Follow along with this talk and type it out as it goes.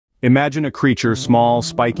Imagine a creature small,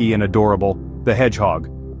 spiky, and adorable, the hedgehog.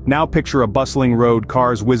 Now picture a bustling road,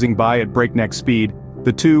 cars whizzing by at breakneck speed,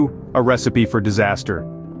 the two, a recipe for disaster.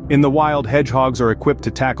 In the wild, hedgehogs are equipped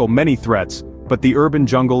to tackle many threats, but the urban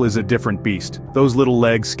jungle is a different beast. Those little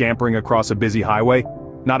legs scampering across a busy highway?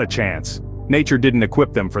 Not a chance. Nature didn't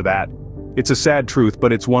equip them for that. It's a sad truth,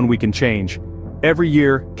 but it's one we can change. Every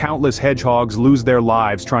year, countless hedgehogs lose their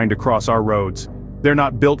lives trying to cross our roads. They're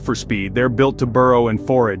not built for speed, they're built to burrow and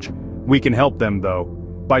forage. We can help them though.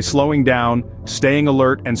 By slowing down, staying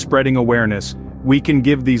alert, and spreading awareness, we can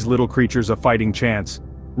give these little creatures a fighting chance.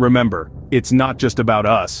 Remember, it's not just about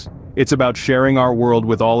us. It's about sharing our world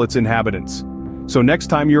with all its inhabitants. So next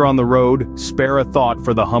time you're on the road, spare a thought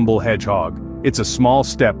for the humble hedgehog. It's a small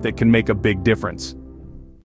step that can make a big difference.